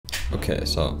Okay,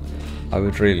 so I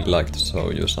would really like to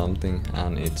show you something,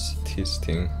 and it's this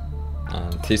thing.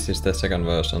 And this is the second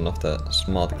version of the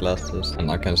smart glasses,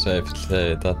 and I can safely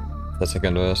say that the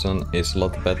second version is a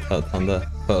lot better than the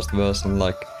first version.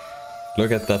 Like,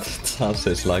 look at that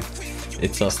chassis, like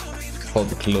it's just hot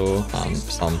glue and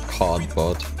some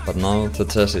cardboard. But now the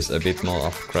chassis is a bit more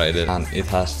upgraded, and it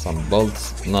has some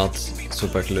bolts, nuts,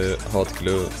 super glue, hot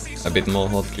glue, a bit more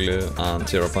hot glue, and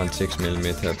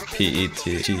 0.6mm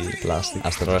PETG plastic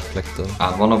as the reflector.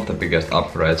 And one of the biggest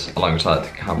upgrades alongside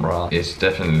the camera is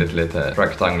definitely the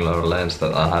rectangular lens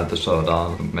that I had to sew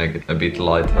down to make it a bit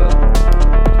lighter.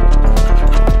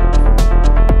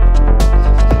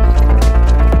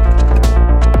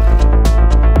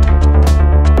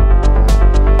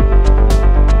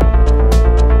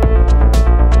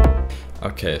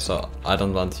 Okay, so I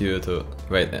don't want you to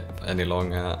wait any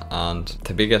longer, and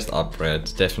the biggest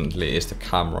upgrade definitely is the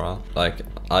camera. Like,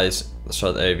 I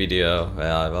shot a video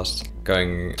where I was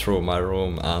going through my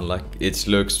room, and like it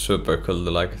looks super cool to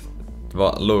like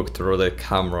look through the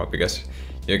camera, because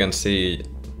you can see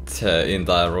the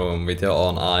entire room with your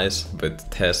own eyes,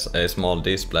 but there's a small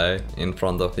display in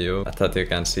front of you that you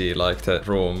can see like the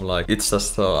room. Like, it's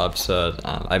just so absurd.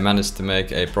 And I managed to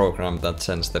make a program that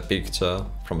sends the picture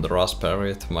from the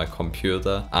Raspberry to my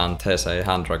computer, and there's a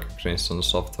hand recognition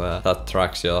software that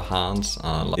tracks your hands,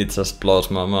 and like, it just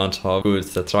blows my mind how good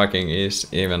the tracking is,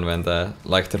 even when the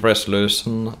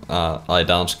resolution I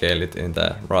downscale it in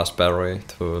the Raspberry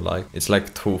to like, it's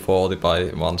like 240 by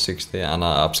 160, and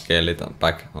I upscale it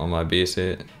back on my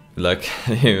PC. Like,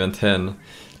 even then,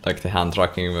 like, the hand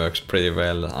tracking works pretty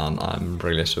well, and I'm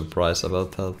really surprised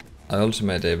about that. I also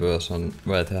made a version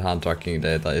where the hand tracking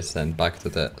data is sent back to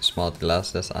the smart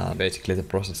glasses, and basically the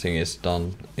processing is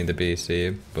done in the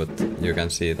PC, but you can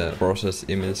see the process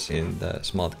image in the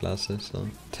smart glasses. So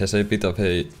there's a bit of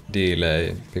a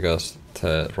delay because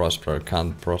the Raspberry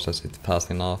can't process it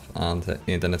fast enough, and the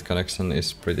internet connection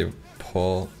is pretty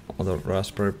poor on the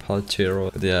Raspberry Pi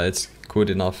Zero. But yeah, it's good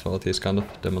enough for this kind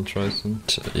of demonstration.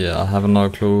 Yeah, I have no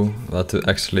clue what to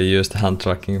actually use the hand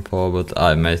tracking for, but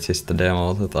I made this the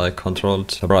demo that I controlled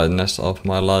the brightness of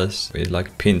my lights with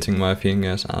like pinching my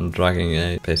fingers and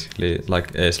dragging basically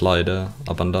like a slider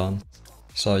up and down.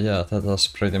 So yeah, that was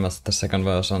pretty much the second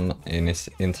version in its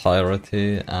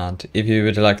entirety, and if you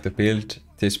would like to build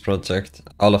this project,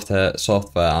 all of the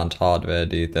software and hardware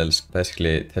details,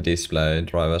 basically the display,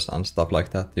 drivers and stuff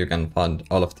like that, you can find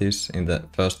all of this in the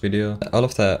first video. All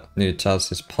of the new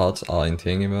chassis parts are in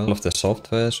Thingiverse. All of the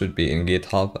software should be in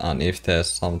GitHub, and if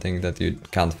there's something that you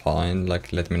can't find,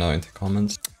 like, let me know in the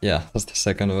comments. Yeah, that's the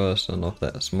second version of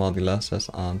the smart glasses,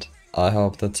 and I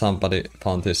hope that somebody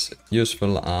found this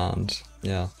useful, and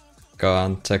yeah, go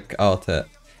and check out the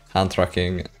hand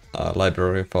tracking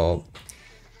library for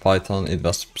Python. It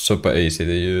was super easy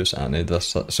to use, and it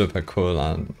was super cool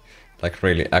and like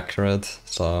really accurate.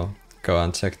 So go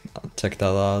and check that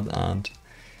out, and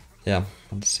yeah,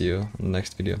 I'll see you in the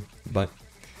next video. Bye.